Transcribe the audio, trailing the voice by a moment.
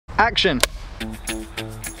Action!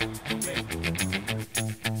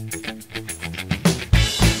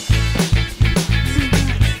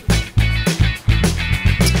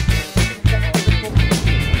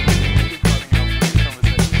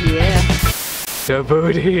 Yeah. Go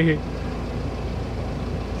booty!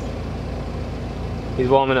 He's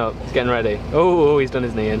warming up, he's getting ready. Oh, he's done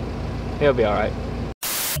his knee in. He'll be alright.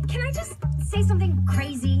 Can I just say something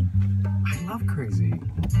crazy? I love crazy.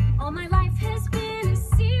 All my life has been a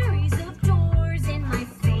series of doors in my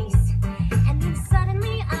face, and then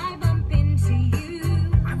suddenly I bump into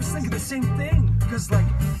you. I was thinking the same thing, because like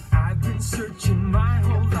I've been searching my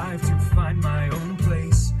whole life to find my own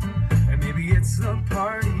place, and maybe it's the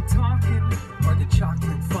party talking or the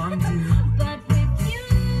chocolate fondue. But with you,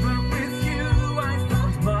 I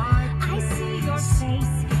found mine. I see your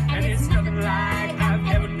face, and it's nothing like I've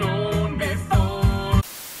ever known before.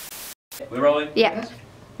 We're rolling? Yeah.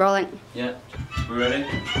 Rolling. Yeah. We ready?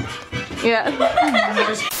 Yeah.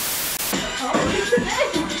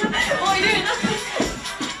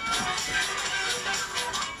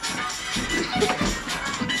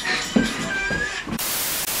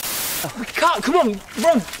 We can't, come on,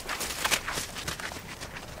 run!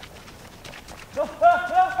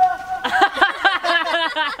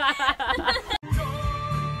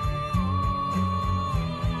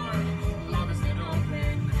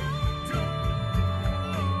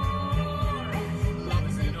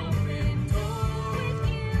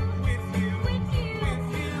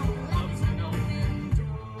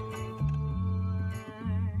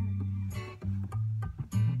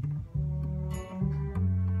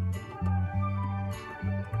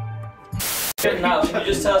 Now, can you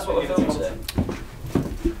just tell us what we're filming today?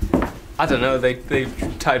 I don't know, they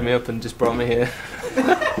tied me up and just brought me here.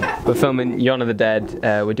 We're filming Yawn of the Dead,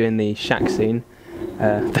 we're doing the shack scene.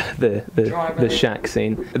 The shack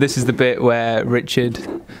scene. This is the bit where Richard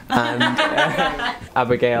and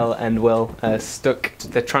Abigail and Will are stuck.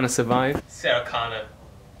 They're trying to survive. Sarah Connor,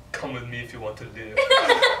 come with me if you want to live.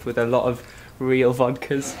 With a lot of real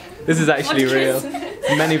vodkas. This is actually real.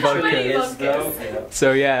 Many vodkas.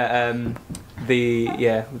 So yeah,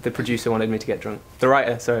 the producer wanted me to get drunk. The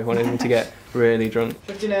writer, sorry, wanted me to get really drunk.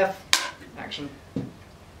 15F. Action.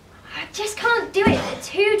 I just can't do it.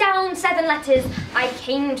 2 down, 7 letters. I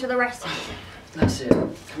came to the rescue. That's it.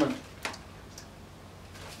 Come on.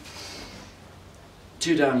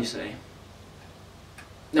 2 down, you say?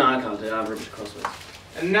 No, I can't do it. I'm rubbish crosswords.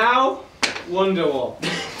 And now, Wonderwall.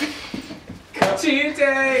 Cut to you,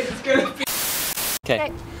 Dave. It's gonna be.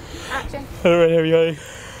 Okay. Action. Alright, here we go.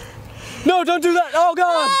 No, don't do that! Oh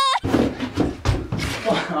god!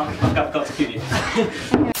 I've got to kill you.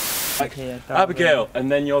 Abigail,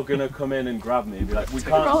 and then you're gonna come in and grab me and be like, we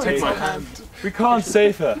can't save her. We can't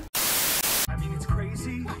save her. I mean, it's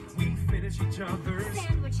crazy. We finish each other's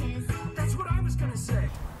Sandwiches. That's what I was gonna say.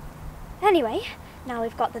 Anyway, now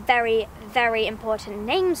we've got the very, very important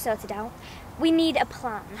name sorted out. We need a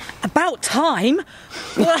plan. About time?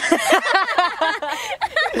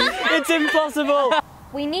 It's impossible!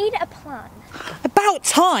 We need a plan. About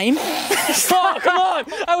time? Oh, come on!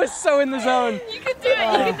 I was so in the zone. You can do it, you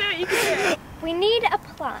can do it, you can do it. We need a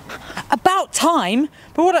plan. About time?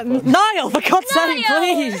 But what? Niall, for God's sake,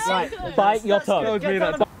 please! Right, bite your tongue.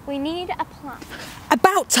 We need a plan.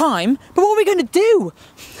 About time? But what are we going to do?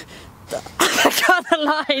 I can't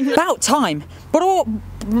line. About time? But what?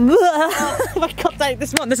 Oh my God, this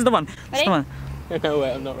is the one. This is the one. No,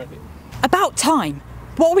 wait, I'm not ready. About time?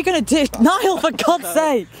 What are we going to do? Niall, for God's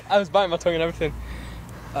sake! I was biting my tongue and everything.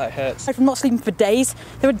 Oh, it hurts. From not sleeping for days,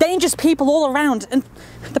 there are dangerous people all around, and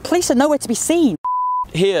the police are nowhere to be seen.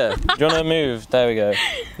 Here, do you want to move? There we go.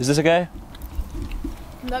 Is this okay?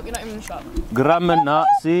 Nope, you're not even in the shop. Grammar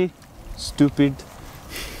Nazi. Stupid.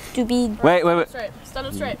 Stupid. Wait. Straight. Stand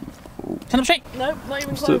up straight. Stand up straight. Nope, not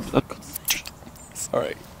even close.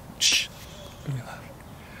 Sorry. Shh.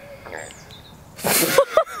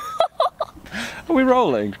 Are we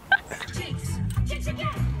rolling?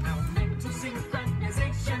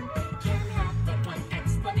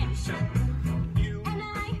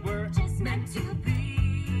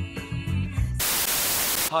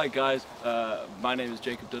 Hi guys, my name is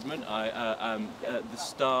Dudman. I am the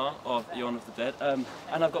star of Yawn of the Dead, and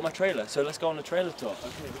I've got my trailer, so let's go on a trailer tour.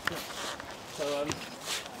 Okay, let's go. So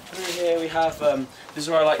through here we have, this is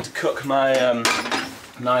where I like to cook my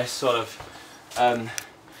nice sort of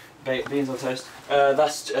baked beans on toast.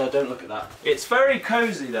 That's, don't look at that. It's very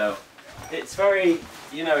cozy though. It's very,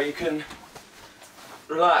 you know, you can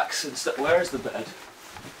relax and stuff. Where is the bed?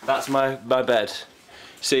 That's my bed.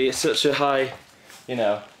 See, it's such a high, you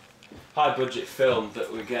know, high budget film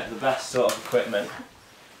that we get the best sort of equipment.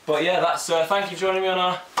 But yeah, that's, thank you for joining me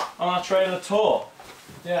on on our trailer tour.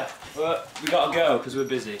 Yeah, but we gotta go because we're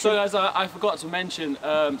busy. So guys, I forgot to mention,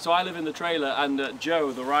 so I live in the trailer and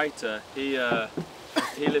Joe, the writer, he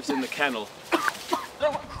lives in the kennel.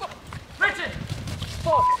 Richard!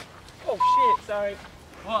 Fuck! Oh shit, sorry.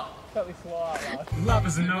 What? Totally swore out loud. Love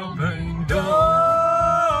is an open door.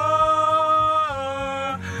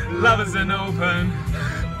 Love is an open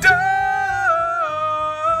door.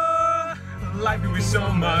 Life could be so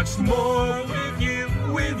much more with you,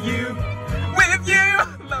 with you, with you.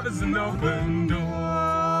 Love is an open door.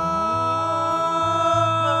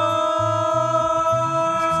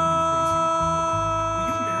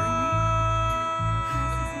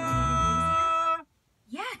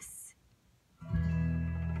 Yes.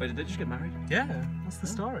 Wait, did they just get married? Yeah, that's the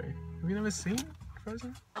story. Have you never seen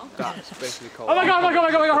Frozen? That's basically called. Oh my god, oh my god,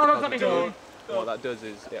 oh my god, oh my god, What that does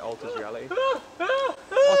is it alters reality. I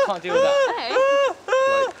can't deal with that.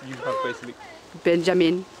 Like you have basically.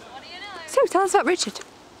 Benjamin. So tell us about Richard.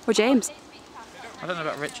 Or James. I don't know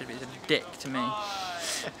about Richard, but he's a dick to me.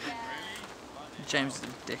 James is a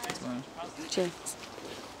dick as well. James.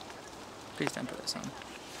 Please don't put this on.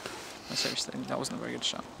 No, seriously, that wasn't a very good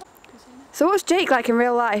shot. So what's Jake like in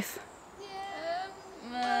real life? He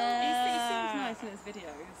seems nice in his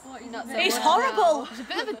videos. He's horrible! He's a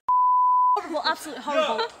bit of a horrible, absolutely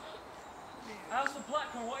horrible. How's the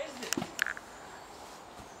black one? What is it?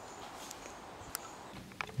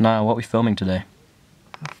 Niall, what are we filming today?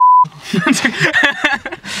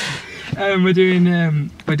 We're doing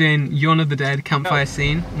Yawn of the Dead campfire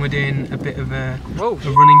scene. We're doing a bit of a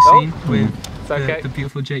running scene with the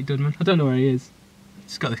beautiful Jake Dudman. I don't know where he is.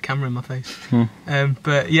 He's got the camera in my face.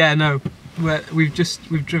 But yeah, no, we've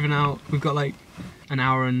driven out. We've got like an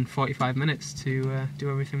hour and 45 minutes to do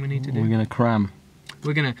everything we need to do. We're gonna cram.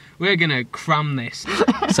 We're gonna cram this.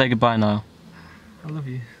 Say goodbye, Niall. I love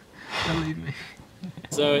you. Don't leave me.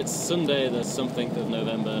 So it's Sunday the something of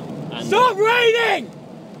November and Stop raining!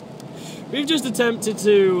 we've just attempted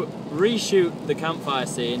to reshoot the campfire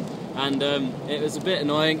scene and it was a bit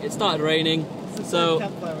annoying. It started raining, so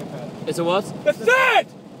it's a what? The third!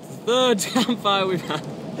 Third campfire we've had.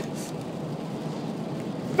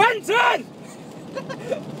 Benton!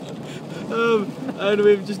 And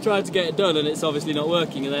we've just tried to get it done and it's obviously not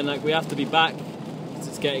working and then like we have to be back because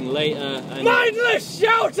it's getting later and Mindless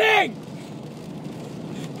shouting!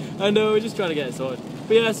 and we're just trying to get it sorted.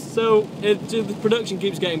 But yes, so the production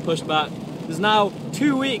keeps getting pushed back. There's now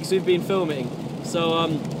 2 weeks we've been filming, so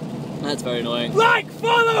that's very annoying. Like,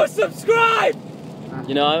 follow, subscribe!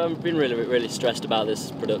 You know, I've been really stressed about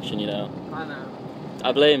this production, you know. I know.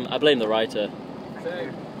 I blame the writer.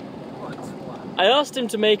 I asked him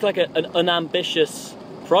to make like an unambitious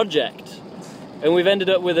project, and we've ended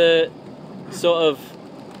up with a sort of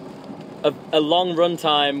a long run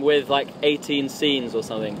time with like 18 scenes or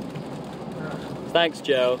something. Thanks,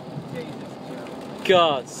 Joe.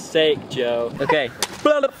 God's sake, Joe. Okay. What's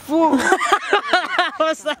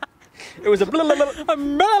that? It was a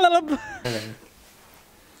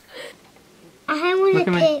I want a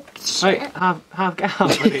picture. Wait, have,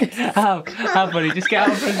 buddy. Have, buddy. Just get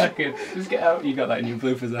out for a second. Just get out. You got that in your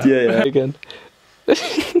bloopers out. Yeah. Again.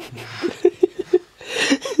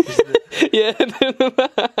 Yeah.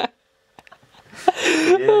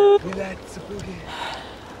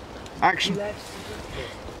 Action.